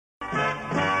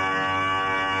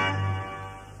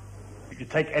You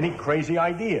take any crazy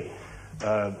idea.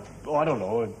 I don't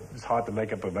know, it's hard to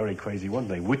make up a very crazy one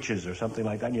day, witches or something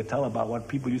like that, and you tell about what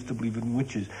people used to believe in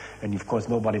witches, and of course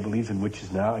nobody believes in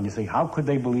witches now, and you say, how could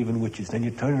they believe in witches? Then you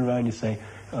turn around and you say,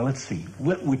 let's see,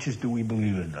 what witches do we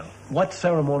believe in now? What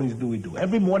ceremonies do we do?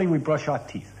 Every morning we brush our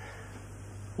teeth.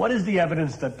 What is the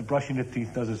evidence that the brushing the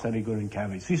teeth does us any good in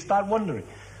cavities? So you start wondering,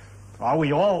 are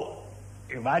we all,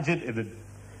 imagine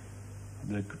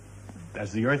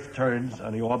as the Earth turns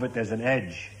on the orbit, there's an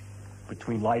edge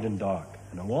between light and dark.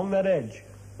 And along that edge,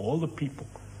 all the people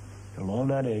along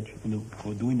that edge,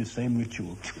 were doing the same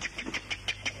ritual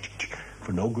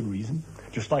for no good reason.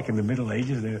 Just like in the Middle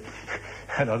Ages, they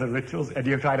had other rituals. And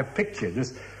you try to picture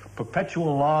this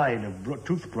perpetual line of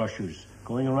toothbrushes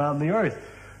going around the Earth.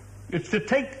 It's to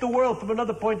take the world from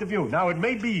another point of view. Now, it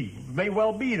may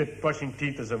well be that brushing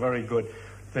teeth is a very good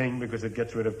thing because it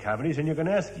gets rid of cavities, and you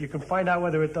can find out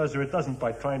whether it does or it doesn't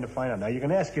by trying to find out. Now, you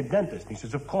can ask your dentist, and he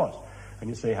says, of course. And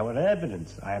you say, how about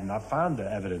evidence? I have not found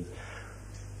the evidence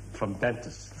from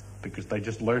dentists because they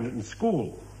just learned it in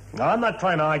school. Now, I'm not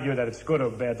trying to argue that it's good or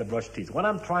bad to brush teeth. What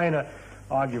I'm trying to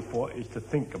argue for is to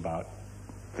think about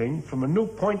things from a new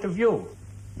point of view.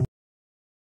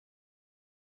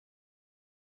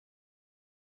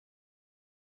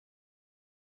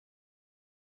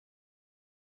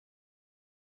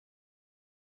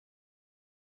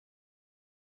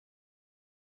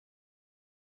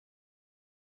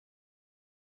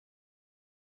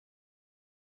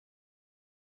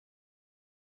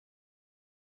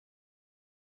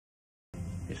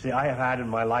 You see, I have had in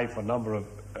my life a number of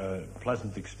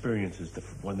pleasant experiences.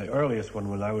 When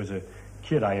I was a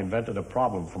kid, I invented a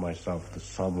problem for myself, the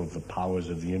sum of the powers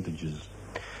of the integers.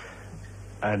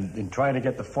 And in trying to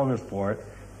get the formula for it,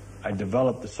 I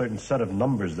developed a certain set of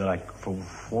numbers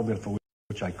formula for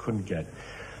which I couldn't get.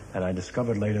 And I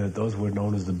discovered later that those were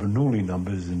known as the Bernoulli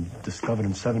numbers, and discovered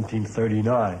in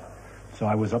 1739. So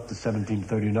I was up to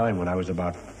 1739 when I was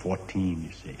about 14,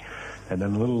 you see. And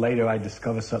then a little later, I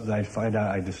discovered something. I find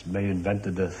out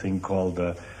invented a thing called,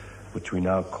 which we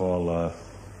now call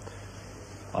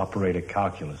operator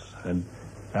calculus. And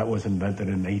that was invented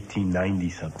in 1890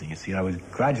 something. You see, I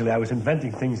was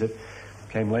inventing things that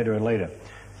came later and later.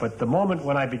 But the moment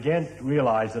when I began to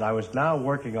realize that I was now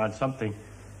working on something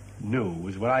new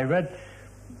was when I read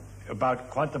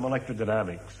about quantum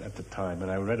electrodynamics at the time. And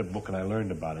I read a book and I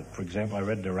learned about it. For example, I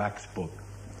read Dirac's book.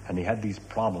 And he had these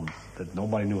problems that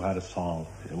nobody knew how to solve.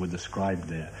 They were described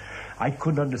there. I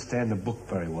couldn't understand the book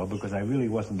very well because I really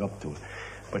wasn't up to it.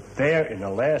 But there, in the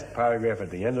last paragraph at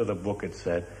the end of the book, it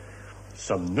said,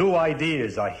 some new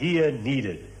ideas are here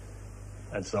needed.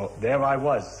 And so there I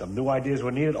was. Some new ideas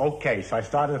were needed. Okay, so I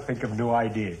started to think of new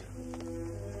ideas.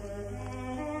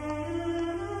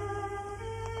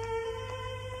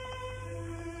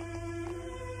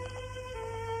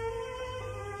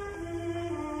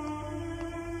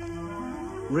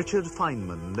 Richard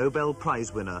Feynman, Nobel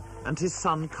Prize winner, and his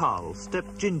son Carl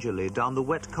stepped gingerly down the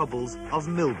wet cobbles of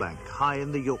Millbank, high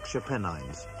in the Yorkshire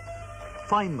Pennines.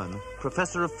 Feynman,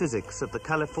 professor of physics at the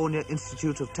California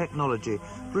Institute of Technology,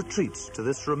 retreats to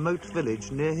this remote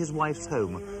village near his wife's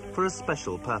home for a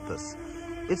special purpose.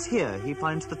 It's here he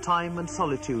finds the time and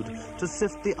solitude to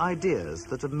sift the ideas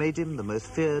that have made him the most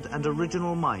feared and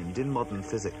original mind in modern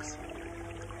physics.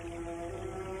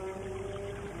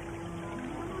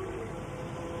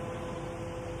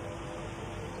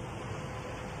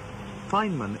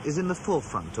 Feynman is in the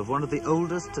forefront of one of the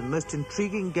oldest and most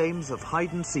intriguing games of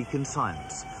hide-and-seek in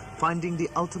science, finding the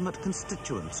ultimate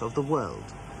constituents of the world.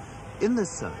 In this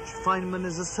search, Feynman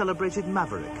is a celebrated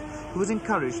maverick who was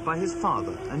encouraged by his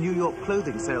father, a New York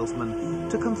clothing salesman,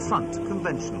 to confront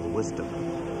conventional wisdom.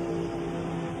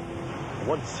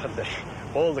 One Sunday,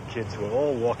 all the kids were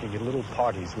all walking in little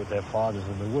parties with their fathers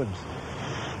in the woods.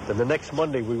 Then the next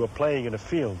Monday, we were playing in a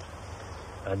field,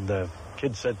 and the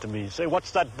kid said to me, say,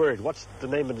 what's that bird? What's the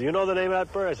name of it? Do you know the name of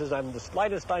that bird? I says, I have the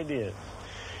slightest idea.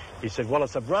 He said, well,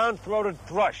 it's a brown-throated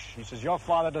thrush. He says, your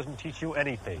father doesn't teach you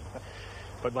anything.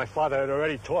 But my father had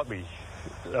already taught me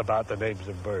about the names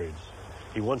of birds.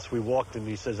 We walked and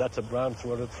he says, that's a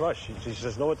brown-throated thrush. He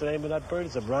says, know what the name of that bird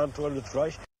is? A brown-throated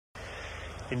thrush.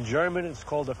 In German, it's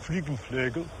called a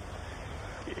Flügelflögel.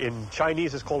 In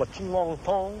Chinese, it's called a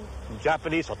Qinglongtong. In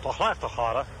Japanese, a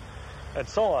Tohlachtohara, and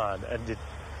so on. And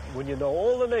when you know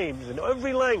all the names in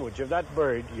every language of that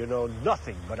bird, you know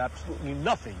nothing, but absolutely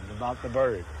nothing about the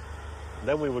bird. And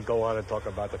then we would go on and talk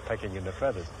about the pecking and the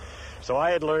feathers. So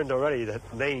I had learned already that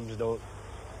names don't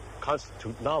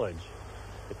constitute knowledge.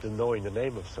 It's knowing the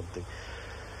name of something.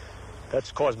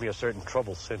 That's caused me a certain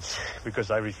trouble since, because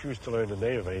I refuse to learn the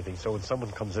name of anything. So when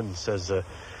someone comes in and says,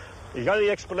 You got any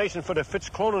explanation for the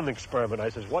Fitz-Cronin experiment? I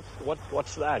says,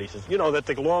 what's that? He says, you know, that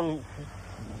the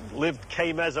long-lived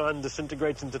K meson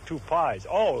disintegrates into 2 pies.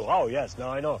 Oh, yes,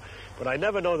 now I know. But I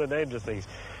never know the names of things.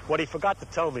 What he forgot to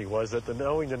tell me was that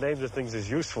knowing the names of things is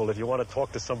useful if you want to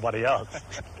talk to somebody else.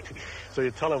 So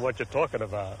you tell them what you're talking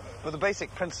about. But the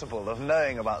basic principle of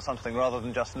knowing about something rather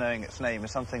than just knowing its name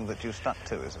is something that you stuck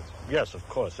to, is it? Yes, of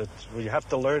course. You have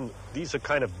to learn. These are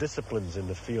kind of disciplines in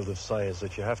the field of science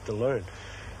that you have to learn.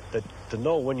 That to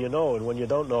know when you know and when you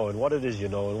don't know, and what it is you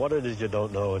know and what it is you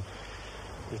don't know. And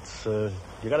it's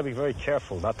you got to be very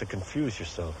careful not to confuse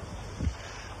yourself.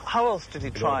 How else did he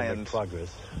try and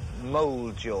progress?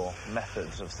 mold your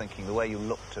methods of thinking, the way you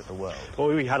looked at the world? Well,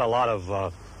 we had a lot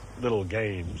of little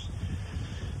games,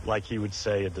 like he would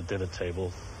say at the dinner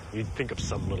table. He'd think of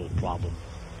some little problem,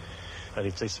 and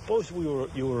he'd say, "Suppose you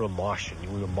were a Martian.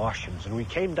 We were Martians, and we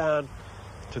came down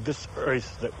to this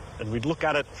Earth, and we'd look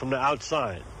at it from the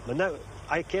outside." And that,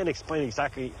 I can't explain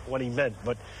exactly what he meant,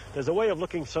 but there's a way of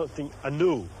looking something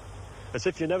anew, as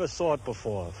if you never saw it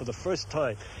before, for the first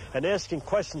time, and asking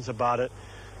questions about it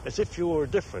as if you were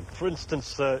different. For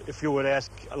instance, if you would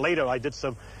ask, later I did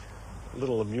some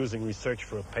little amusing research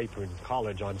for a paper in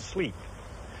college on sleep,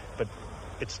 but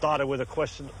it started with a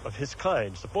question of his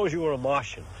kind. Suppose you were a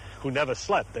Martian who never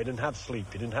slept. They didn't have sleep.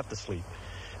 You didn't have to sleep.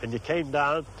 And you came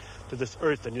down to this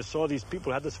Earth and you saw these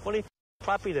people had this funny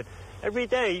property that every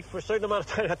day for a certain amount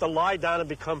of time had to lie down and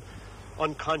become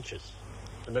unconscious.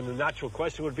 And then the natural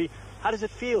question would be, how does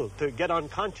it feel to get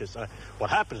unconscious? What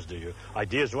happens to you?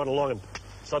 Ideas run along and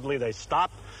suddenly they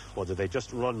stop? Or do they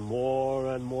just run more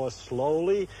and more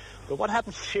slowly? But what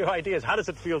happens to your ideas? How does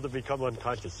it feel to become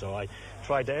unconscious? So I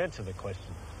tried to answer the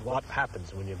question. What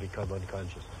happens when you become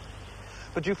unconscious?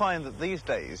 But you find that these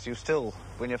days, you still,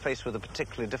 when you're faced with a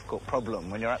particularly difficult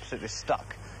problem, when you're absolutely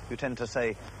stuck, you tend to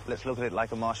say, let's look at it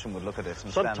like a Martian would look at it.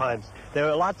 And sometimes. There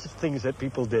are lots of things that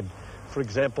people did. For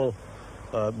example,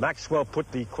 Maxwell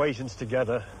put the equations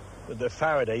together. The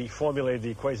Faraday formulated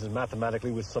the equations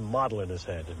mathematically with some model in his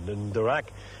head. And then Dirac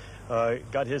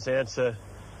got his answer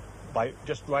by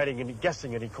just writing and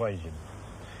guessing an equation.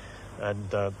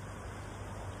 And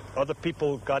other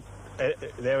people got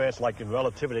their answer, like in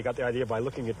relativity, got the idea by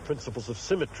looking at principles of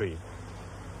symmetry.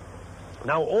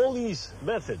 Now, all these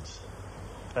methods,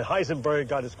 and Heisenberg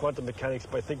got his quantum mechanics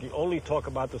by thinking only talk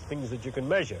about the things that you can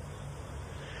measure.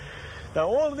 Now,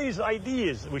 all of these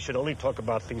ideas, we should only talk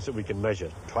about things that we can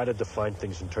measure. Try to define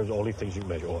things in terms of only things you can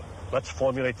measure. Or let's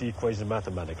formulate the equation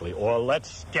mathematically. Or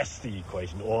let's guess the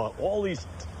equation. Or all these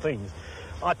things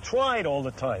are tried all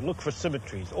the time. Look for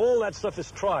symmetries. All that stuff is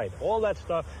tried. All that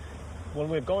stuff, when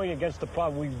we're going against a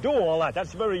problem, we do all that.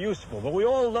 That's very useful. But we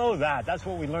all know that. That's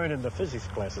what we learn in the physics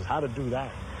classes, how to do that.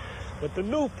 But the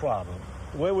new problem,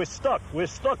 where we're stuck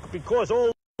because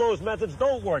all those methods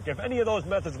don't work. If any of those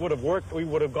methods would have worked, we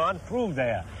would have gone through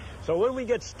there. So when we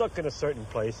get stuck in a certain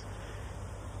place,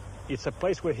 it's a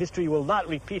place where history will not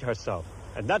repeat herself.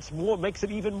 And that's makes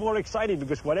it even more exciting,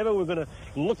 because whatever we're going to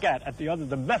look at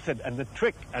the method and the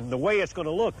trick and the way it's going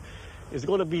to look is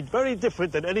going to be very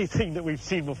different than anything that we've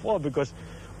seen before, because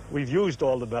we've used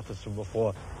all the methods from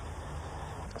before.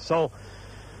 So,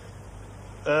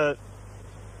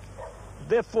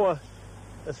 therefore,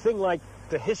 a thing like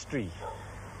the history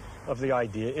of the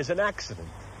idea is an accident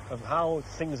of how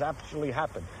things actually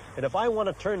happen. And if I want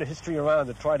to turn the history around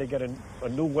to try to get a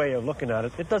new way of looking at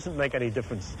it, it doesn't make any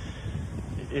difference.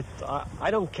 I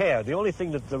don't care. The only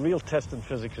thing that the real test in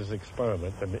physics is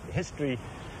experiment, and history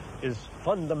is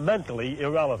fundamentally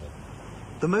irrelevant.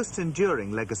 The most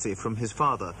enduring legacy from his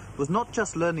father was not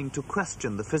just learning to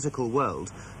question the physical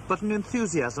world, but an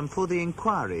enthusiasm for the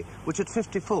inquiry, which at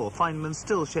 54 Feynman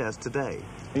still shares today.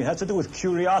 It has to do with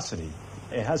curiosity.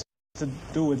 It has to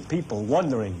do with people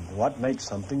wondering what makes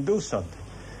something do something.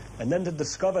 And then to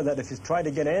discover that if you try to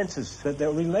get answers, that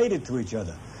they're related to each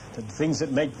other. That things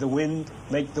that make the wind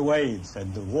make the waves,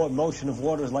 and the motion of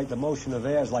water is like the motion of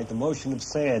air, is like the motion of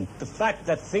sand. The fact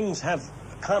that things have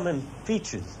common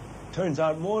features turns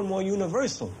out more and more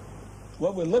universal.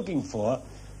 What we're looking for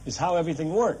is how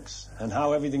everything works, and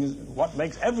how everything is, what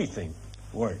makes everything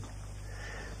work.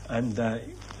 And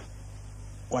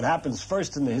what happens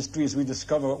first in the history is we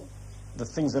discover the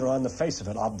things that are on the face of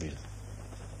it obvious.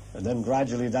 And then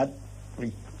gradually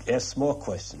we ask more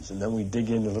questions, and then we dig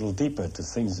in a little deeper to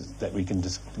things that we can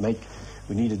just make.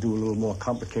 We need to do a little more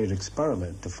complicated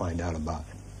experiment to find out about.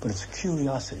 But it's a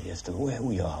curiosity as to where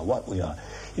we are, what we are.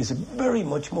 It's very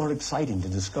much more exciting to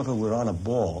discover we're on a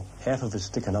ball, half of it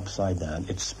sticking upside down.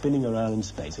 It's spinning around in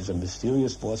space. There's a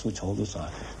mysterious force which holds us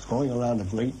on. It's going around a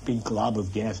great big glob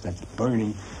of gas that's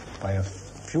burning by a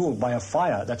fueled by a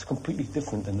fire that's completely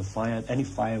different than the fire, any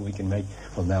fire we can make.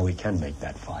 Well, now we can make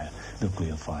that fire,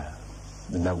 nuclear fire.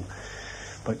 No,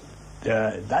 but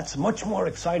that's a much more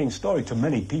exciting story to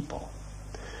many people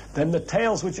than the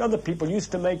tales which other people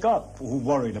used to make up who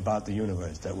worried about the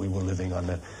universe, that we were living on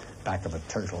the back of a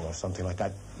turtle or something like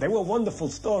that. They were wonderful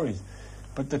stories,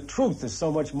 but the truth is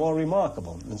so much more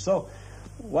remarkable. And so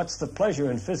what's the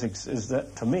pleasure in physics is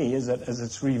that, to me, is that as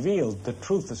it's revealed, the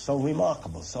truth is so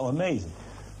remarkable, so amazing.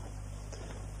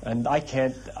 And I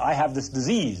have this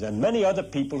disease, and many other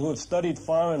people who have studied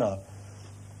far enough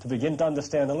to begin to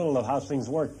understand a little of how things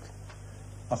work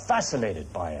are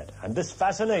fascinated by it. And this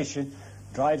fascination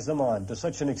drives them on to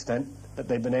such an extent that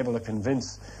they've been able to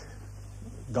convince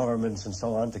governments and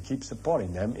so on to keep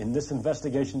supporting them in this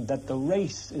investigation that the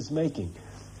race is making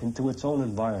into its own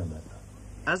environment.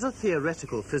 As a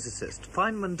theoretical physicist,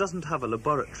 Feynman doesn't have a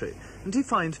laboratory, and he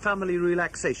finds family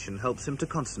relaxation helps him to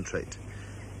concentrate.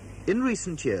 In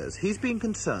recent years, he's been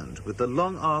concerned with the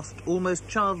long-asked, almost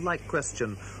childlike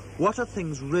question, what are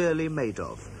things really made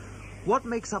of? What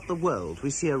makes up the world we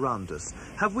see around us?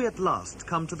 Have we at last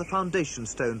come to the foundation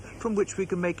stone from which we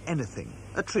can make anything?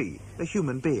 A tree, a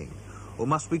human being? Or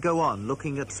must we go on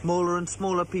looking at smaller and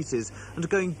smaller pieces and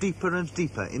going deeper and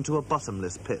deeper into a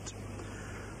bottomless pit?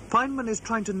 Feynman is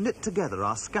trying to knit together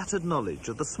our scattered knowledge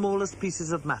of the smallest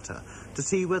pieces of matter to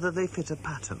see whether they fit a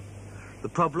pattern. The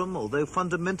problem, although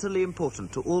fundamentally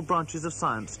important to all branches of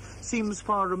science, seems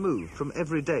far removed from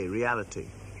everyday reality.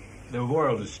 The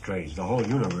world is strange. The whole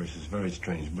universe is very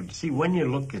strange. But see, when you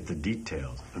look at the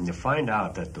details and you find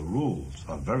out that the rules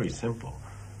are very simple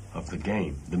of the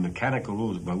game, the mechanical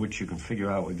rules by which you can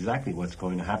figure out exactly what's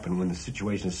going to happen when the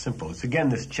situation is simple. It's again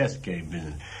this chess game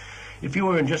business. If you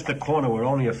were in just a corner where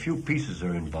only a few pieces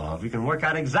are involved, you can work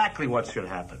out exactly what should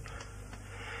happen.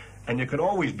 And you can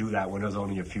always do that when there's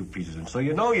only a few pieces. And so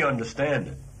you know you understand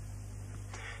it.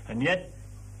 And yet,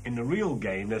 in the real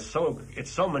game, it's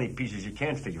so many pieces you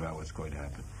can't figure out what's going to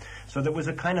happen. So there was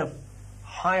a kind of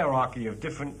hierarchy of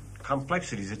different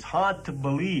complexities. It's hard to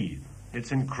believe.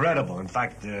 It's incredible. In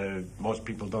fact, most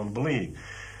people don't believe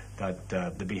that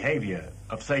the behavior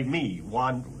of, say, me,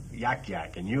 one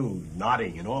yak, and you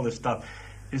nodding and all this stuff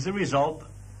is the result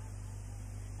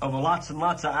of lots and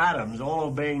lots of atoms all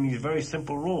obeying these very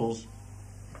simple rules.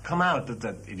 Come out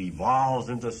that it evolves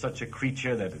into such a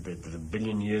creature that the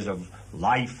billion years of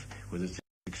life with its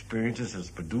experiences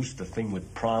has produced a thing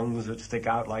with prongs that stick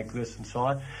out like this and so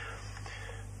on.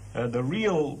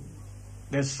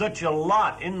 There's such a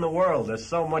lot in the world, there's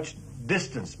so much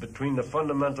distance between the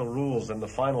fundamental rules and the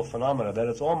final phenomena that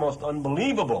it's almost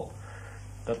unbelievable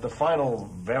that the final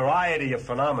variety of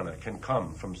phenomena can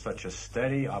come from such a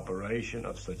steady operation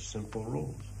of such simple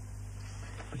rules.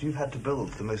 But you've had to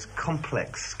build the most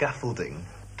complex scaffolding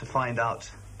to find out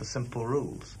the simple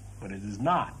rules. But it is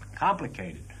not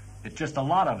complicated. It's just a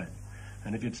lot of it.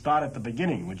 And if you'd start at the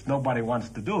beginning, which nobody wants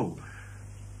to do,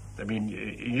 I mean,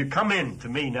 you come in to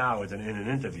me now in an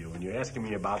interview and you're asking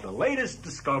me about the latest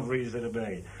discoveries that have been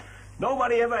made.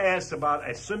 Nobody ever asks about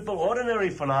a simple,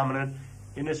 ordinary phenomenon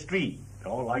in the street.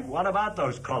 Oh, like, what about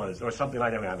those colors? Or something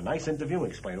like that. We have a nice interview,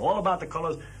 explain all about the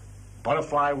colors,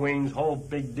 butterfly wings, whole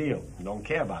big deal. You don't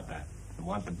care about that. You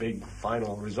want the big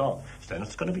final result. So then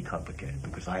it's going to be complicated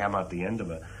because I am at the end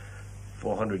of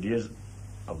 400 years,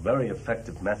 a very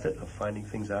effective method of finding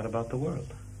things out about the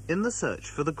world. In the search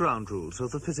for the ground rules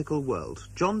of the physical world,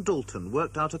 John Dalton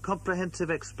worked out a comprehensive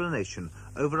explanation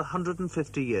over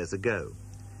 150 years ago.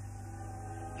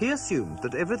 He assumed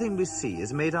that everything we see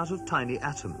is made out of tiny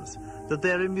atoms, that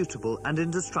they're immutable and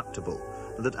indestructible,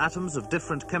 and that atoms of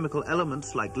different chemical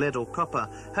elements like lead or copper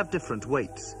have different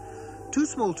weights. Too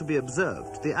small to be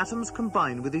observed, the atoms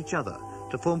combine with each other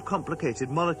to form complicated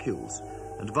molecules,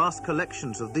 and vast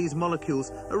collections of these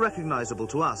molecules are recognizable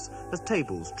to us as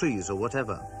tables, trees, or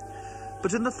whatever.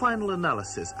 But in the final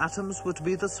analysis, atoms were to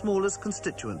be the smallest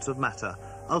constituents of matter,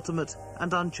 ultimate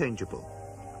and unchangeable.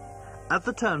 At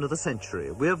the turn of the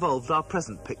century, we evolved our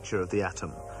present picture of the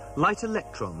atom, light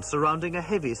electrons surrounding a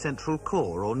heavy central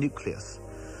core or nucleus.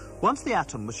 Once the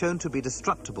atom was shown to be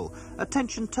destructible,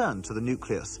 attention turned to the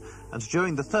nucleus, and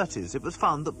during the 30s it was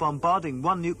found that bombarding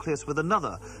one nucleus with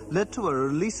another led to a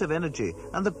release of energy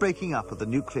and the breaking up of the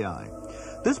nuclei.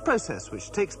 This process, which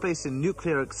takes place in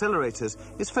nuclear accelerators,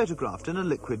 is photographed in a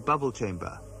liquid bubble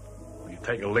chamber. You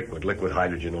take a liquid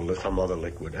hydrogen or some other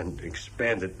liquid, and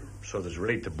expand it so that it's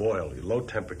ready to boil. Your low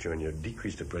temperature and you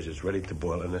decrease the pressure, it's ready to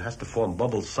boil, and it has to form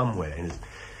bubbles somewhere. And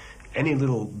any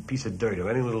little piece of dirt or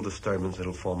any little disturbance,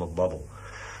 it'll form a bubble.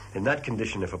 In that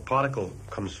condition, if a particle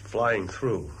comes flying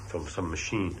through from some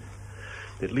machine,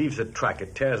 it leaves a track.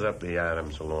 It tears up the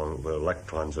atoms along, the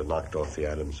electrons are knocked off the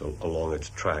atoms along its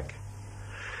track.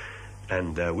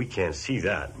 And we can't see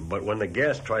that. But when the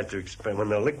gas tries to expand, when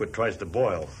the liquid tries to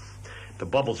boil, the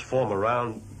bubbles form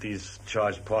around these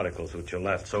charged particles which are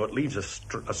left. So it leaves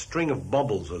a string of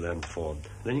bubbles are then formed.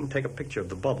 Then you can take a picture of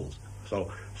the bubbles.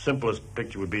 So simplest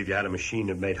picture would be if you had a machine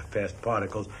that made fast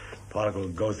particles. Particle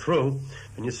would go through,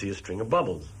 and you see a string of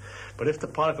bubbles. But if the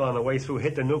particle on the way through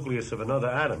hit the nucleus of another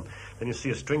atom, then you see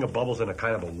a string of bubbles and a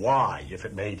kind of a Y if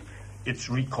it made its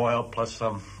recoil plus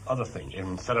some other thing. And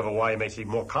instead of a Y, it may see a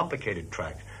more complicated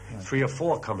track, right. 3 or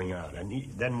 4 coming out, and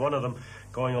then one of them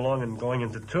going along and going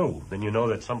into 2. Then you know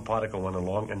that some particle went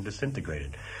along and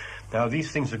disintegrated. Now,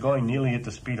 these things are going nearly at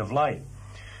the speed of light.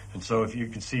 And so if you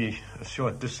can see a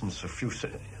short distance, a few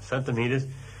centimeters,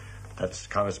 that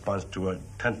corresponds to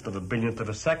 1/10 of a billionth of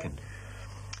a second.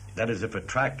 That is, if a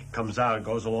track comes out, it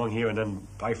goes along here and then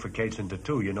bifurcates into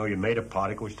 2. You know you made a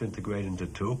particle which disintegrated into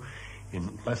 2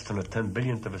 in less than a 10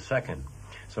 billionth of a second.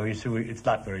 So you see, it's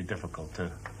not very difficult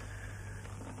to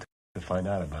find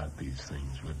out about these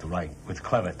things with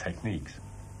clever techniques.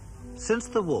 Since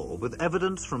the war, with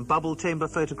evidence from bubble chamber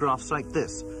photographs like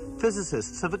this,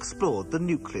 physicists have explored the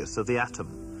nucleus of the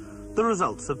atom. The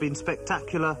results have been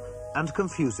spectacular and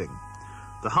confusing.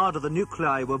 The harder the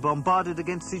nuclei were bombarded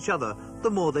against each other, the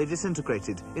more they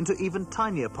disintegrated into even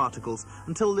tinier particles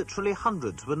until literally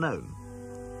hundreds were known.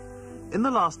 In the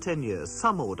last 10 years,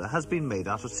 some order has been made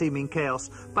out of seeming chaos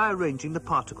by arranging the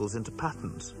particles into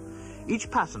patterns. Each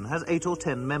pattern has 8 or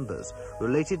 10 members,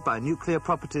 related by nuclear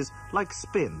properties like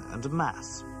spin and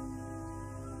mass.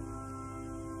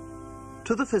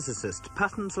 To the physicist,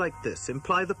 patterns like this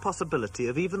imply the possibility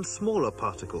of even smaller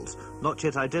particles, not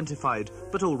yet identified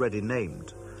but already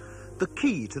named. The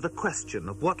key to the question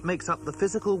of what makes up the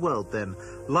physical world, then,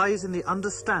 lies in the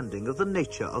understanding of the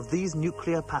nature of these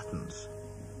nuclear patterns.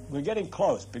 We're getting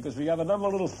close because we have a number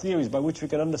of little theories by which we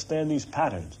can understand these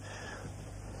patterns.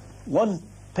 One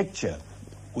picture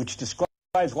which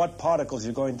describes what particles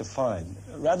you're going to find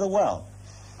rather well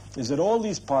is that all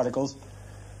these particles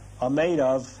are made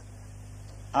out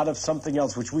of something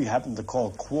else which we happen to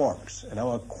call quarks. And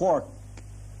our quark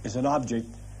is an object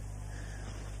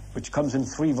which comes in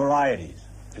 3 varieties.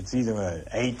 It's either an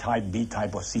A-type,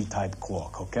 B-type, or C-type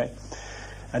quark, okay?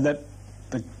 And that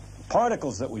the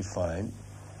particles that we find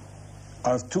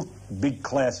are of 2 big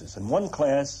classes. And one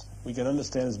class we can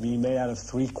understand as being made out of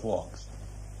 3 quarks.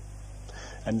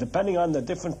 And depending on the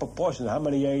different proportions, how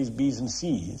many A's, B's, and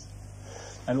C's,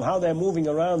 and how they're moving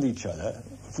around each other,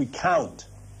 if we count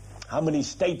how many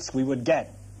states we would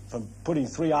get from putting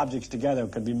 3 objects together,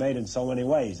 it could be made in so many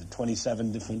ways,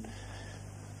 27 different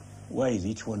ways,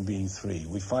 each one being 3.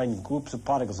 We find groups of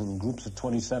particles in groups of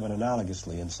 27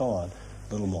 analogously, and so on.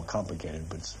 A little more complicated,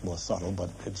 but it's more subtle, but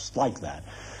it's like that.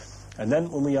 And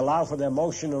then when we allow for their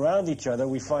motion around each other,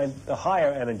 we find the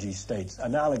higher energy states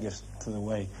analogous to the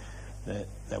way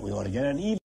that we ought to get. And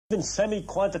even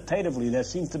semi-quantitatively, there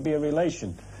seems to be a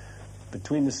relation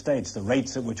between the states, the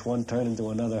rates at which one turn into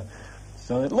another.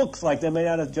 So it looks like they're made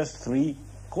out of just 3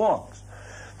 quarks.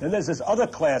 Then there's this other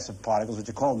class of particles which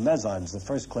are called mesons. The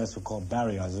first class were called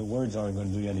baryons. The words aren't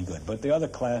going to do you any good. But the other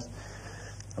class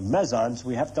of mesons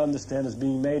we have to understand as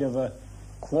being made of a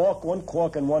quark, 1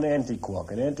 quark, and 1 antiquark.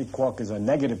 An antiquark is a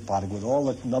negative particle with all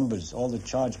the numbers, all the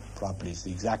charge properties,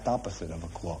 the exact opposite of a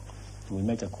quark. We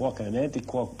make a quark and an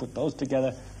antiquark, put those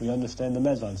together, we understand the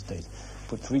meson states.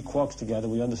 Put 3 quarks together,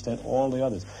 we understand all the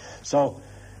others. So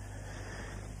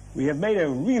we have made a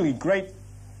really great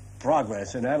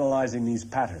progress in analyzing these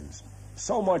patterns.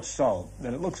 So much so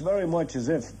that it looks very much as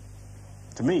if,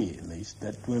 to me at least,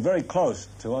 that we're very close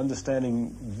to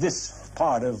understanding this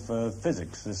part of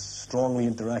physics, this strongly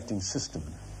interacting system.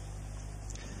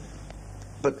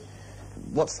 But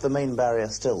what's the main barrier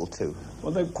still to?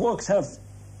 Well, the quarks have...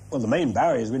 Well, the main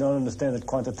barrier is we don't understand it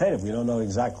quantitatively. We don't know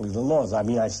exactly the laws. I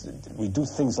mean, we do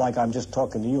things like I'm just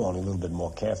talking to you, only a little bit more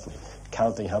carefully,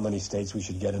 counting how many states we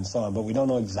should get and so on, but we don't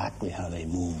know exactly how they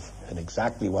move and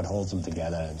exactly what holds them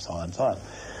together and so on and so on.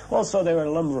 Also, there are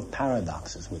a number of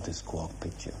paradoxes with this quark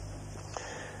picture.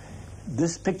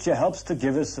 This picture helps to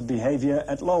give us the behavior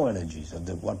at low energies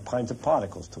of what kinds of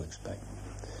particles to expect.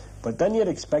 But then you'd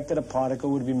expect that a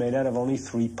particle would be made out of only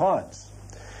 3 parts.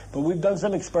 But we've done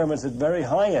some experiments at very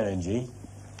high energy,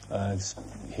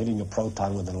 hitting a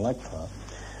proton with an electron,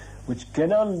 which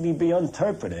can only be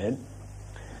interpreted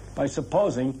by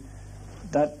supposing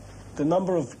that the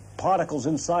number of particles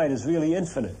inside is really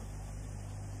infinite.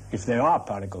 If there are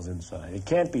particles inside, it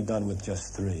can't be done with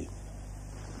just 3.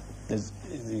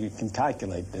 You can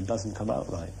calculate, it doesn't come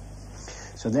out right.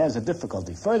 So there's a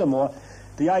difficulty. Furthermore,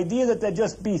 The idea that there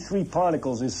just be three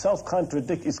particles is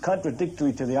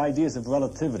contradictory to the ideas of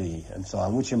relativity and so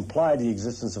on, which imply the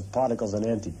existence of particles and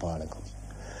antiparticles.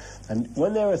 And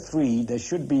when there are three, there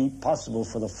should be possible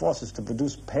for the forces to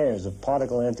produce pairs of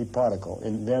particle-antiparticle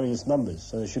in various numbers.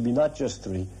 So there should be not just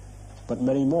three, but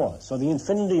many more. So the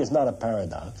infinity is not a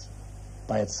paradox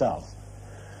by itself.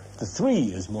 The three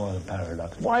is more of a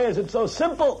paradox. Why is it so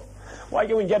simple? Why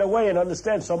can we get away and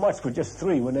understand so much with just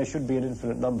three when there should be an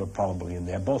infinite number probably in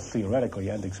there, both theoretically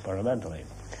and experimentally?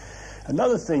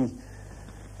 Another thing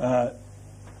that's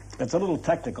a little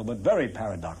technical but very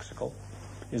paradoxical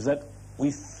is that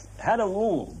we had a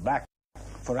rule back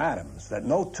for atoms that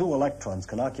no two electrons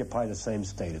can occupy the same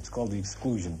state. It's called the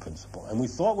exclusion principle. And we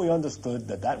thought we understood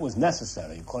that that was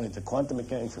necessary according to quantum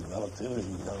mechanics and relativity.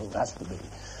 It has to be.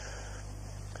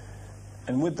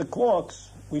 And with the quarks,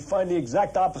 we find the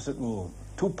exact opposite rule.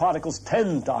 Two particles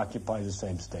tend to occupy the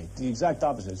same state. The exact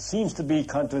opposite. It seems to be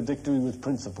contradictory with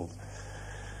principles.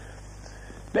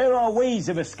 There are ways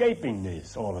of escaping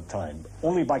this all the time,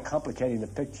 only by complicating the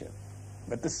picture.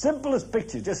 But the simplest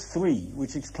picture, just three,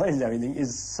 which explains everything,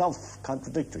 is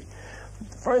self-contradictory.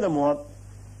 Furthermore,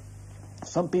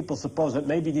 some people suppose that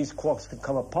maybe these quarks could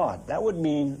come apart. That would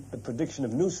mean the prediction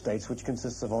of new states, which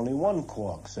consists of only one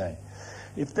quark, say.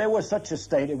 If there were such a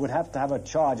state, it would have to have a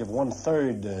charge of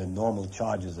 1/3 normal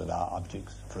charges of our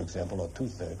objects, for example, or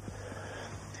 2/3.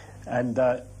 And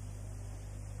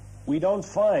we don't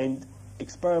find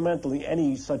experimentally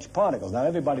any such particles. Now,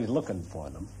 everybody's looking for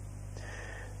them.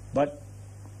 But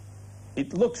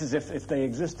it looks as if they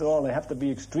exist at all, they have to be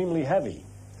extremely heavy.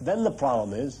 Then the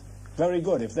problem is, very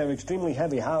good, if they're extremely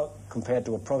heavy, how, compared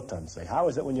to a proton, say, how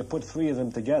is it when you put three of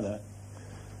them together,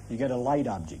 you get a light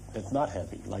object that's not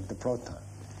heavy, like the proton?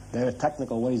 There are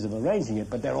technical ways of arranging it,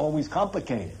 but they're always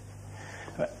complicated.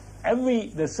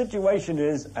 The situation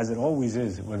is, as it always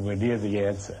is when we're near the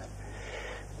answer.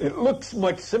 It looks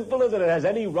much simpler than it has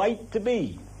any right to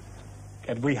be.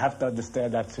 And we have to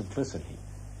understand that simplicity.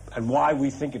 And why we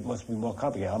think it must be more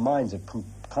complicated. Our minds are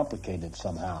complicated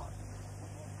somehow.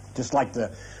 Just like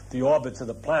the orbits of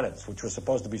the planets, which were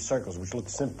supposed to be circles, which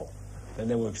looked simple. Then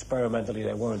they were experimentally,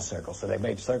 they weren't circles. So they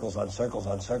made circles on circles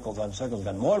on circles on circles. It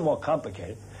got more and more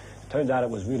complicated. It turned out it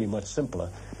was really much simpler.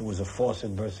 It was a force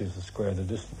inverse the square of the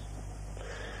distance,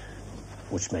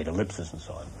 which made ellipses and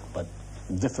so on. But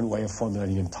a different way of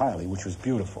formulating entirely, which was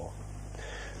beautiful.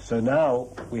 So now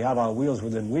we have our wheels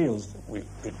within wheels.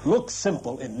 It looks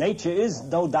simple. Nature is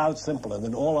no doubt simpler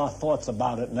than all our thoughts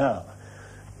about it now.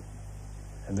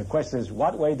 And the question is,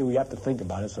 what way do we have to think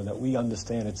about it so that we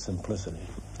understand its simplicity?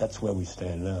 That's where we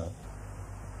stand now.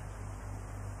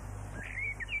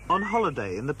 On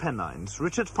holiday in the Pennines,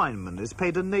 Richard Feynman is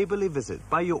paid a neighbourly visit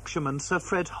by Yorkshireman Sir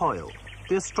Fred Hoyle,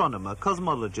 the astronomer,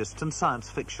 cosmologist and science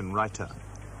fiction writer.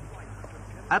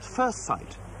 At first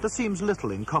sight, there seems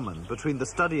little in common between the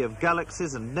study of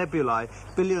galaxies and nebulae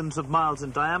billions of miles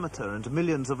in diameter and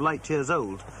millions of light years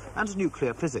old, and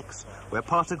nuclear physics, where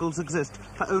particles exist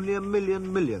for only a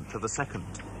millionth of a second.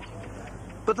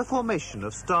 But the formation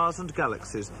of stars and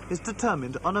galaxies is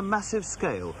determined on a massive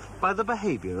scale by the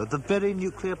behaviour of the very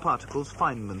nuclear particles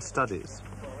Feynman studies.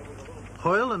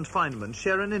 Hoyle and Feynman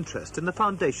share an interest in the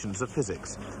foundations of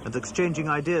physics, and exchanging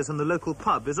ideas in the local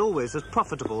pub is always as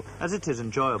profitable as it is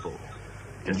enjoyable.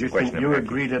 You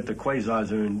agree that the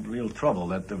quasars are in real trouble,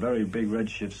 that the very big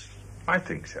redshifts... I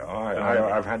think so.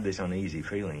 I've had this uneasy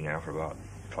feeling now for about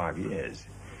 5 years.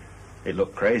 It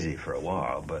looked crazy for a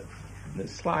while, but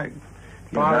it's like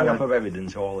piling up of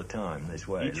evidence all the time this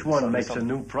way. Each one makes a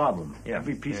new problem. Yeah.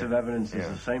 Every piece of evidence is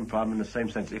the same problem in the same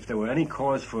sense. If there were any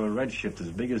cause for a redshift as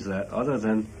big as that, other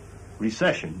than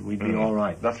recession, we'd be all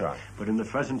right. That's right. But in the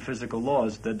present physical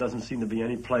laws, there doesn't seem to be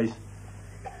any place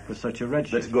for such a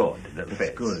redshift. That's good. That That's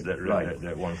fits. good.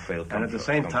 That won't fail. And at the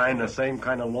same time, the same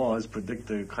kind of laws predict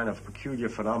the kind of peculiar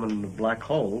phenomenon of black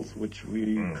holes, which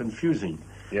we confusing.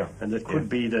 Yeah. And it could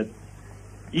be that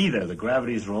either the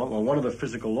gravity is wrong or one of the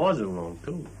physical laws are wrong,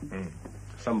 too.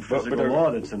 Some physical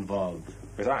law that's involved.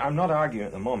 Because I'm not arguing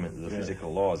at the moment that the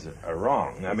physical laws are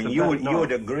wrong. I mean, you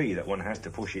would agree that one has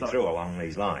to push it through along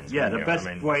these lines. Yeah, the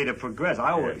best way to progress,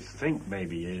 I always think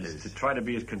maybe, is to try to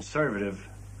be as conservative.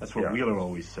 That's what Wheeler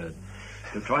always said.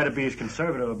 To try to be as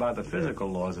conservative about the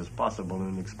physical laws as possible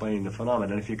in explaining the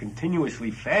phenomenon. And if you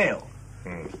continuously fail,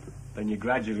 then you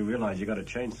gradually realize you got to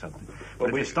change something. But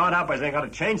if you start out by saying, got to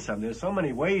change something, there's so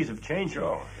many ways of changing.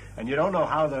 And you don't know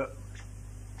how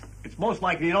it's most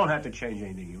likely you don't have to change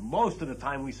anything. Most of the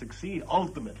time we succeed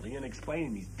ultimately in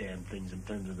explaining these damn things in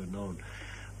terms of the known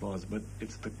laws. But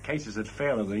it's the cases that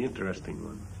fail are the interesting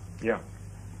ones. Yeah.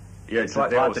 Yeah, it's like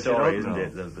the old story, isn't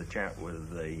it? The chap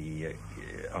with the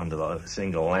under the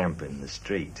single lamp in the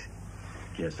street.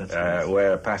 Yes, that's right.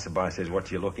 Where a passerby says,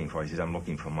 "What are you looking for?" He says, "I'm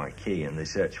looking for my key," and they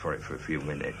search for it for a few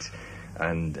minutes.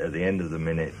 And at the end of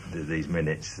these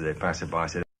minutes, the passerby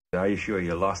said, "Are you sure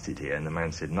you lost it here?" And the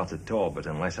man said, "Not at all, but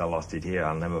unless I lost it here,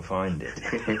 I'll never find it."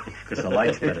 Because the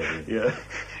light's better. Yeah.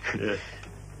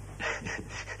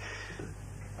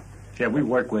 Yeah, we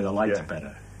work where the light's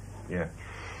better. Yeah.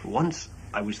 Once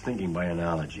I was thinking by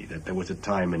analogy that there was a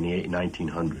time in the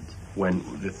 1900s when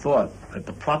the thought that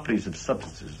the properties of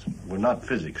substances were not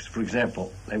physics. For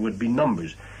example, they would be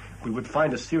numbers. We would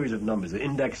find a series of numbers. The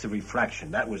index of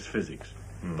refraction, that was physics.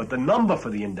 But the number for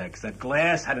the index, that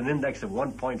glass had an index of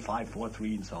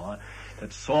 1.543 and so on,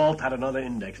 that salt had another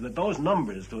index, that those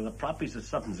numbers, the properties of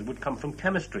substances, would come from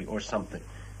chemistry or something.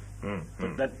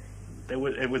 But that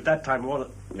it was that time,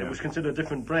 it was considered a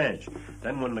different branch.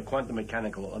 Then when the quantum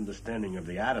mechanical understanding of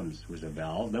the atoms was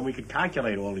evolved, then we could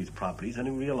calculate all these properties, and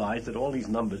we realized that all these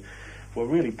numbers were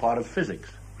really part of physics.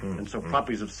 And so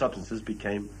properties of substances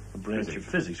became a branch of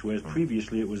physics, whereas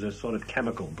previously it was a sort of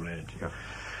chemical branch.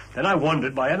 Then I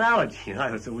wondered by analogy,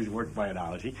 I always worked by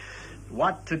analogy,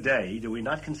 what today do we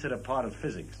not consider part of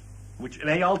physics, which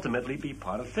may ultimately be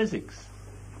part of physics?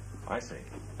 I see.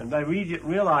 And I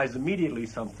realized immediately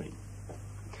something.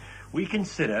 We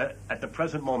consider, at the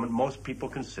present moment, most people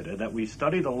consider that we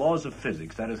study the laws of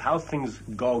physics, that is how things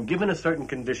go, given a certain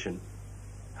condition,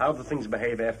 how the things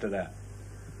behave after that.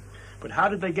 But how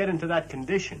did they get into that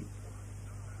condition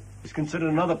is considered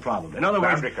another problem. In other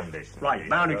words, boundary conditions. Right,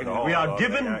 boundary conditions. We are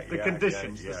given the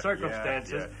conditions, the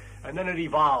circumstances, and then it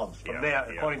evolves from there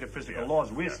according to physical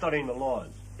laws. We're studying the laws.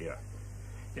 Yeah.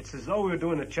 It's as though we were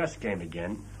doing a chess game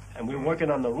again, and we're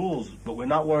working on the rules, but we're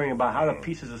not worrying about how the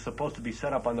pieces are supposed to be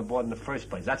set up on the board in the first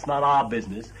place. That's not our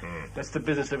business. That's the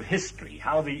business of history,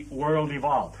 how the world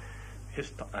evolved.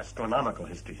 Astronomical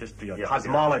history of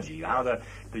cosmology, how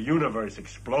the universe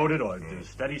exploded or the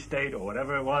steady state or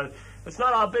whatever it was. It's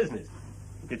not our business.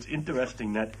 It's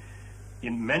interesting that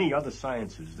in many other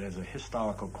sciences there's a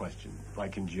historical question,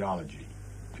 like in geology,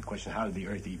 the question, how did the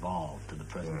Earth evolve to the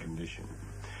present condition?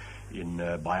 In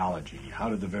biology, how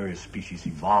did the various species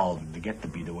evolve to get to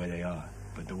be the way they are?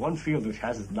 But the one field which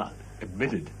has not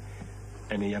admitted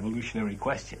any evolutionary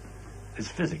question is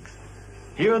physics.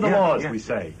 Here are the laws, we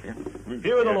say.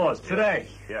 Here are the laws today.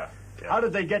 How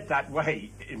did they get that way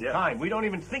in time? We don't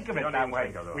even think of it that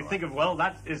way. We think of, well,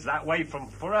 that is that way from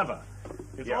forever.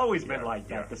 It's always been like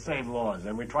that, the same laws,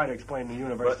 and we try to explain the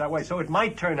universe that way. So it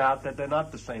might turn out that they're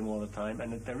not the same all the time,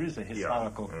 and that there is a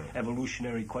historical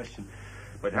evolutionary question.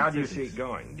 But how do you see it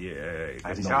going?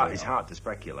 It's hard to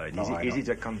speculate. Is it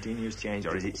a continuous change,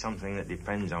 or is it something that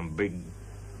depends on big...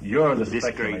 You're the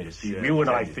speculator. See, you and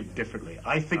I think differently.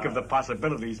 I think of the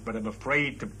possibilities, but I'm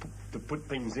afraid to put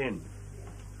things in.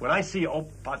 When I see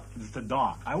the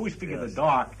dark, I always think of the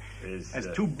dark as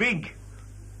too big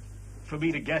for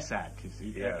me to guess at. You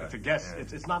see, to guess,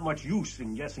 it's not much use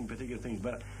in guessing particular things.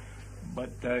 But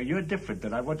you're different,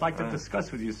 and I would like to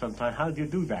discuss with you sometime how do you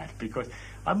do that, because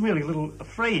I'm really a little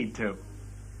afraid to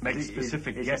make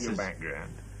specific guesses. Is it your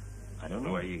background? I don't know.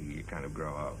 The way you kind of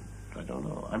grow up. I don't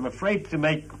know. I'm afraid to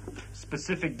make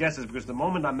specific guesses because the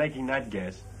moment I'm making that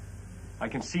guess, I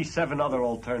can see 7 other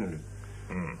alternatives.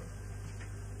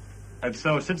 And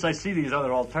so since I see these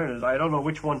other alternatives, I don't know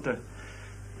which one to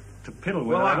piddle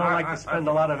with. Well, I don't like to spend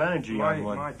a lot of energy on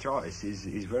one. My choice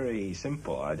is very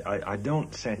simple. I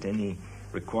don't set any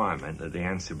requirement that the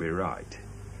answer be right.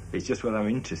 It's just what I'm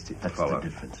interested to follow. That's the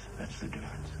difference.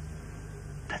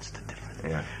 That's the difference.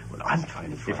 Yeah. Well, I'm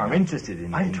trying to find out. If I'm interested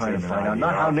in... I'm trying to find out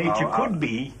not how nature could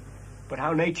be, but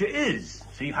how nature is.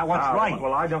 See, what's right.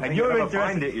 Well, I don't think you'll ever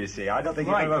find it, you see. I don't think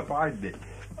you'll ever find it.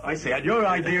 I see. And your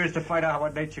idea is to find out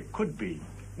what nature could be.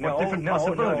 Different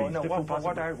possibilities.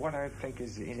 What I think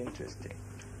is interesting.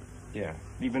 Yeah.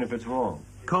 Even if it's wrong.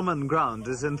 Common ground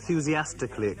is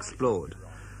enthusiastically explored.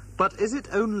 But is it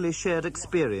only shared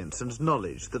experience and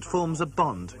knowledge that forms a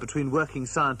bond between working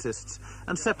scientists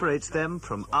and separates them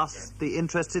from us, the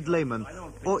interested layman,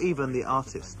 or even the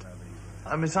artist?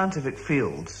 I mean, scientific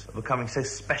fields are becoming so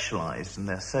specialized and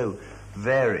they're so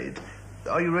varied.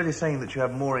 Are you really saying that you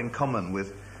have more in common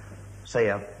with, say,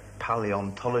 a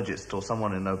paleontologist or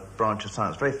someone in a branch of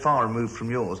science very far removed from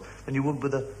yours than you would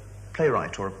with a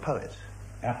playwright or a poet?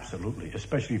 Absolutely,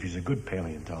 especially if he's a good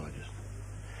paleontologist.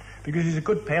 Because he's a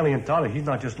good paleontologist, he's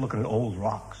not just looking at old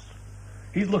rocks.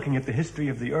 He's looking at the history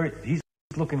of the Earth. He's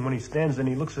looking when he stands and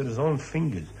he looks at his own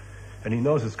fingers, and he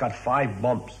knows it's got 5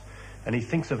 bumps. And he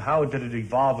thinks of how did it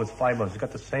evolve with 5 bumps. It's got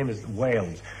the same as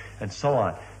whales, and so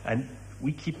on. And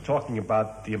we keep talking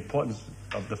about the importance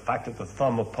of the fact that the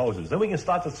thumb opposes. Then we can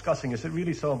start discussing, is it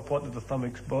really so important that the thumb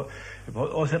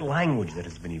or is it language that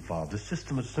has been evolved, the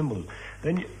system of symbols,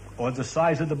 or the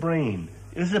size of the brain?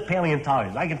 This is a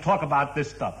paleontologist. I can talk about this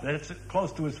stuff. That's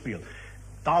close to his field.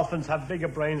 Dolphins have bigger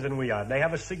brains than we are. They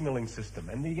have a signaling system,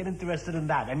 and you get interested in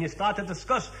that. And you start to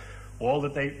discuss all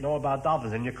that they know about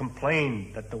dolphins, and you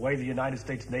complain that the way the United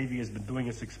States Navy has been doing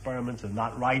its experiments is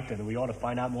not right, and we ought to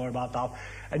find out more about dolphins.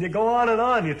 And you go on and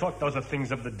on. You talk, those are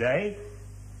things of the day.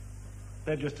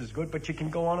 They're just as good, but you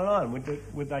can go on and on.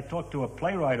 When I talk to a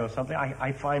playwright or something,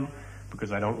 I find,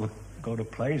 because I don't go to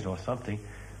plays or something,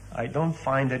 I don't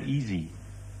find it easy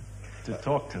to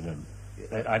talk to them.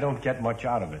 I don't get much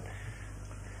out of it.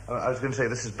 I was going to say,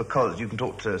 this is because you can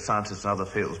talk to scientists in other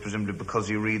fields, presumably because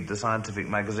you read the scientific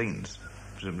magazines,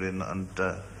 presumably, and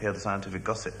hear the scientific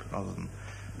gossip rather than...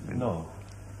 No,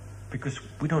 because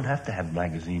we don't have to have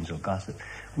magazines or gossip.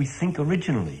 We think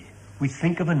originally. We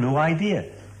think of a new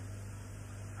idea.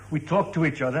 We talk to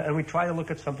each other, and we try to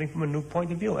look at something from a new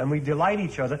point of view, and we delight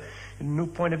each other in a new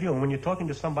point of view. And when you're talking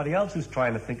to somebody else who's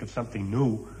trying to think of something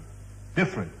new,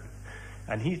 different,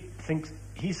 and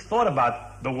he's thought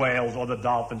about the whales or the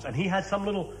dolphins, and he has some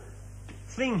little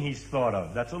thing he's thought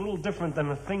of that's a little different than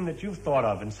the thing that you've thought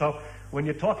of. And so when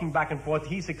you're talking back and forth,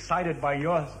 he's excited by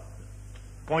your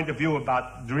point of view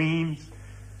about dreams,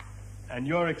 and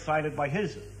you're excited by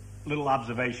his little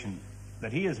observation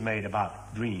that he has made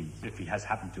about dreams, if he has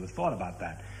happened to have thought about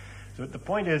that. So the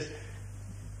point is,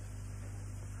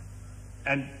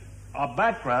 and our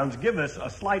backgrounds give us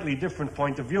a slightly different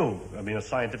point of view. I mean, a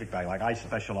scientific background. Like I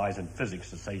specialize in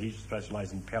physics, to say he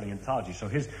specializes in paleontology. So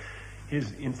his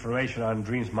information on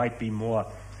dreams might be more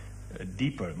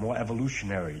deeper, more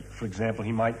evolutionary. For example,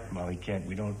 we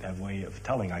don't have a way of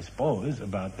telling, I suppose,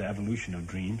 about the evolution of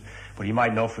dreams, but he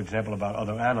might know, for example, about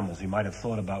other animals. He might have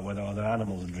thought about whether other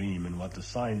animals dream and what the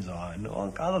signs are, and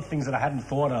all other things that I hadn't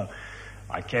thought of.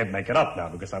 I can't make it up now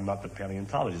because I'm not the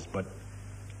paleontologist, but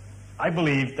I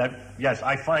believe that, yes,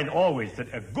 I find always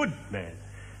that a good man,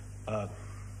 I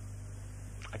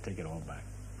take it all back.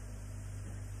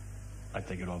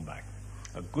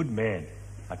 A good man,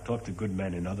 I've talked to good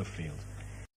men in other fields.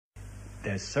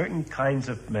 There's certain kinds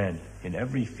of men in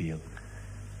every field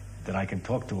that I can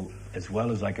talk to as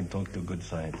well as I can talk to a good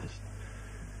scientist.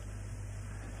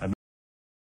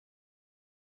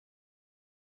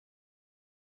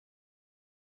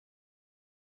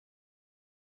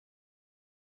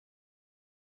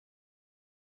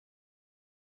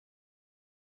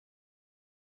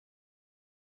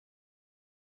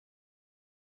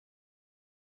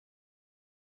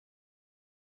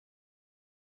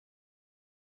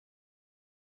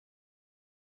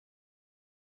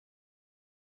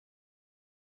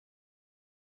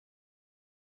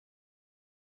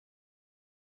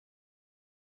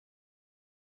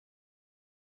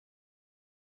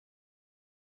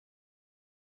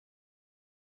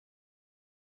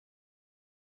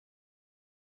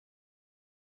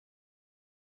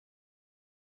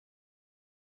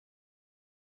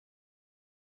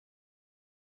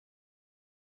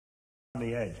 On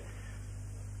the edge,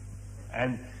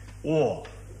 and awe,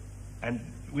 and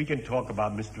we can talk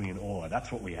about mystery and awe.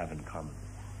 That's what we have in common.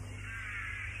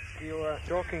 You were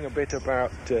talking a bit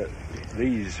about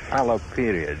these fallow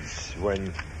periods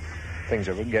when things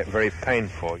get very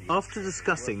painful. After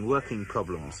discussing working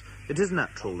problems, it is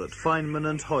natural that Feynman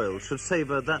and Hoyle should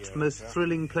savour that most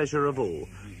thrilling pleasure of all,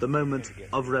 the moment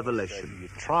of revelation. You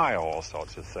try all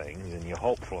sorts of things and you're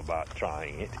hopeful about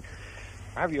trying it.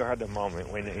 Have you had a moment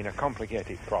when, in a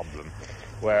complicated problem,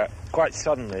 where quite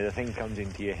suddenly the thing comes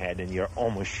into your head and you're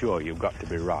almost sure you've got to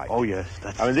be right? Oh, yes.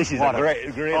 This is a great...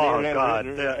 Oh, God.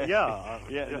 Yeah.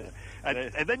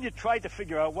 And then you try to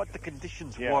figure out what the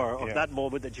conditions were of that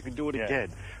moment that you can do it again.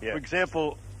 Yeah. For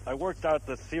example, I worked out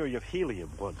the theory of helium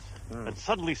once and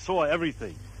suddenly saw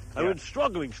everything. I was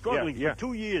struggling for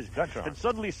 2 years, and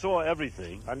suddenly saw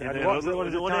everything. And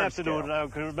one afternoon, and I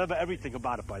can remember everything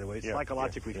about it, by the way. It's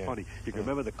psychologically funny. You can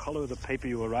remember the color of the paper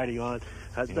you were writing on.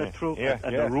 Isn't that true?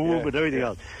 And the room and everything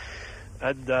else.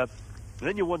 And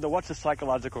then you wonder, what's the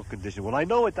psychological condition? Well, I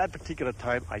know at that particular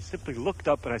time, I simply looked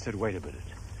up and I said, wait a minute.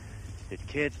 It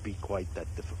can't be quite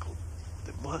that difficult.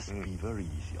 It must be very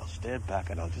easy. I'll stand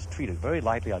back and I'll just treat it very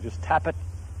lightly. I'll just tap it,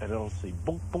 and it'll say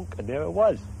bunk, bunk, and there it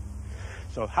was.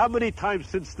 So how many times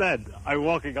since then I'm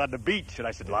walking on the beach and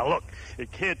I said, well, look,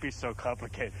 it can't be so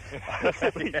complicated. I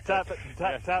simply tap it,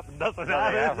 tap, nothing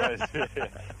happens.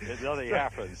 Nothing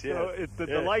happens, yeah. So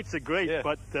the lights are great,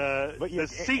 but the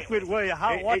secret way,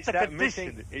 what's the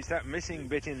condition? It's that missing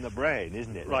bit in the brain,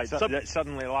 isn't it? Right. That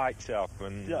suddenly lights up.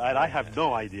 And I have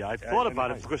no idea. I've thought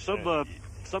about it because some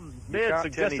some man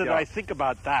suggested that I think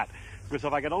about that. Because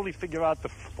if I can only figure out the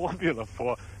formula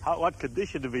for what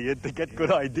condition to be in to get good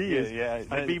ideas,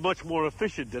 I'd be much more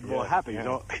efficient and more happy. You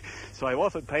know? So I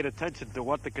often paid attention to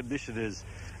what the condition is,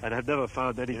 and I've never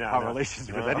found any correlations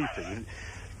with anything.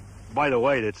 By the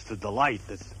way, it's the delight.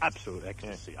 It's absolute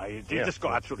ecstasy. You just go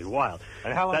absolutely wild.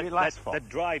 And how long does it last for? That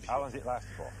drives you. How long does it last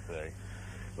for?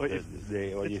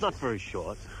 It's not very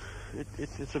short.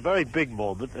 It's a very big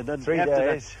moment, and then 3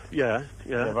 days. And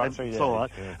 3 days. So on.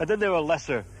 Yeah. And then there are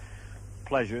lesser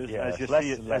pleasures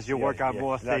as you work on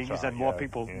more things, right, and more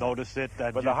people notice it.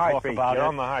 And but you the high talk peak, about you're it.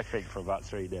 on the high peak for about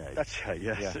 3 days. That's right.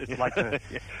 Yes, yeah. It's like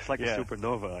a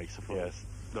supernova, I suppose. Yes.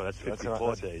 No, that's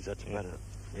 54 days. That's better.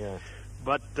 Yeah.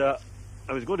 But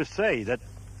I was going to say that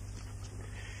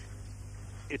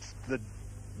it's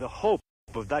the hope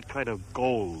of that kind of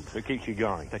gold that keeps you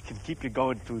going, that can keep you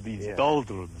going through these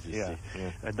doldrums. You see,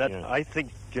 and that I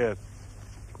think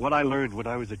what I learned when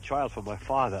I was a child from my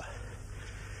father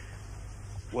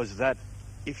was that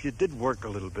if you did work a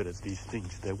little bit at these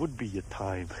things, there would be a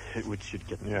time at which you'd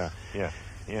get this. Yeah.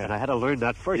 And I had to learn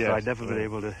that first. I'd never been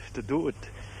able to do it.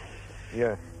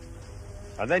 Yeah.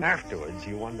 And then afterwards,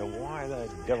 you wonder why the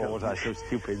devil was I so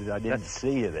stupid that I didn't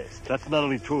see this. That's not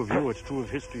only true of you; it's true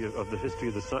of the history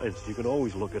of the science. You can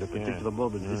always look at a particular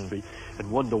moment in history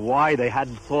and wonder why they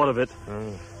hadn't thought of it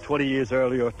 20 years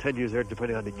earlier or 10 years earlier,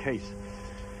 depending on the case.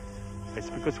 It's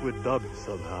because we're dumb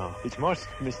somehow. It's most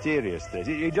mysterious, this.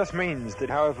 It just means that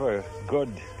however good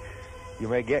you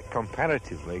may get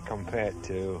comparatively compared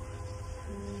to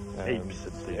apes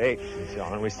and so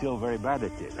on, and we're still very bad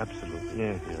at it. Absolutely.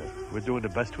 Yeah. We're doing the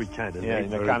best we can. And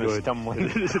and they're kind of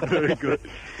stumbling. It's very good.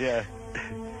 Yeah.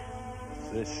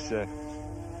 This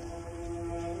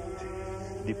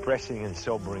depressing and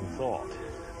sobering thought.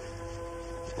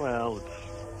 Well,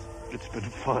 it's been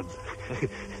fun.